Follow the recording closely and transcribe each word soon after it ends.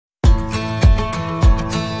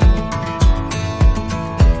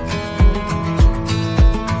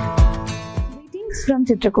from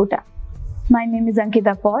Chitrakoota. My name is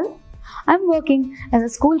Ankita Paul. I'm working as a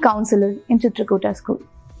school counselor in Chitrakoota school.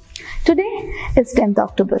 Today is 10th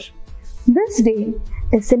October. This day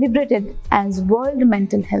is celebrated as World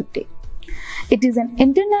Mental Health Day. It is an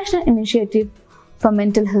international initiative for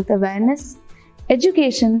mental health awareness,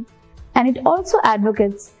 education, and it also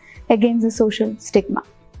advocates against the social stigma.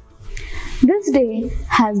 This day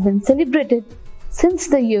has been celebrated since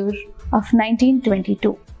the year of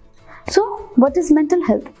 1922. So, what is mental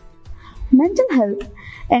health? Mental health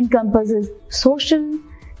encompasses social,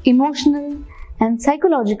 emotional, and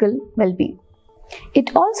psychological well-being.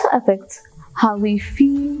 It also affects how we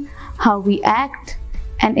feel, how we act,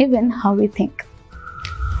 and even how we think.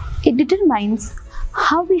 It determines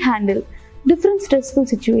how we handle different stressful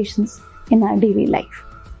situations in our daily life.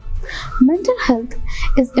 Mental health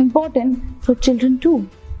is important for children too.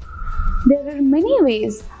 There are many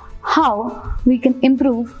ways how we can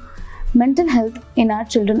improve mental health in our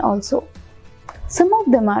children also. Some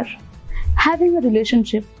of them are having a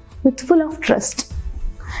relationship with full of trust.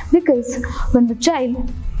 Because when the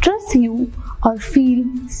child trusts you or feel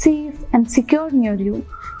safe and secure near you,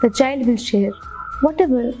 the child will share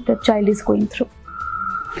whatever the child is going through.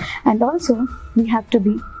 And also, we have to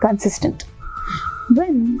be consistent.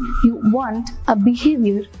 When you want a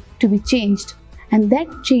behavior to be changed and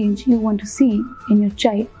that change you want to see in your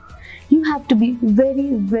child, you have to be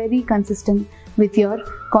very consistent with your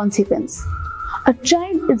consequence. A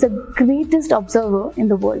child is the greatest observer in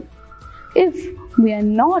the world. If we are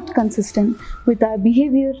not consistent with our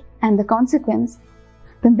behavior and the consequence,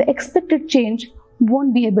 then the expected change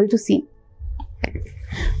won't be able to see.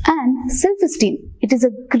 And self-esteem, it is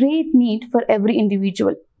a great need for every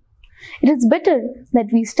individual. It is better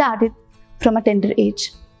that we start it from a tender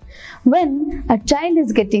age. When a child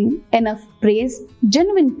is getting enough praise,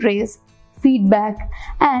 genuine praise, feedback,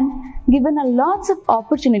 and given a lots of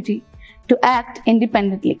opportunity to act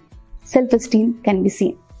independently, self-esteem can be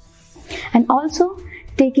seen. And also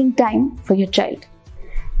taking time for your child.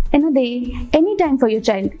 In a day, any time for your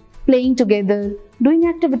child, playing together, doing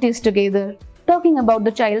activities together, talking about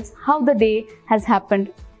the child's how the day has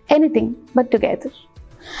happened, anything but together.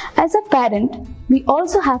 As a parent, we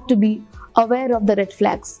also have to be aware of the red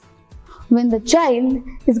flags. When the child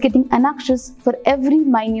is getting anxious for every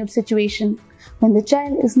minute situation, when the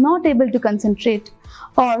child is not able to concentrate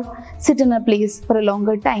or sit in a place for a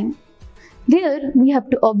longer time, there we have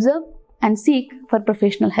to observe and seek for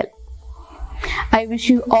professional help. I wish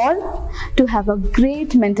you all to have a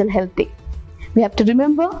great mental health day. We have to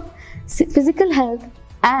remember physical health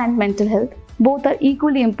and mental health both are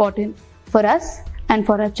equally important for us and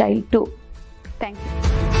for our child too. Thank you.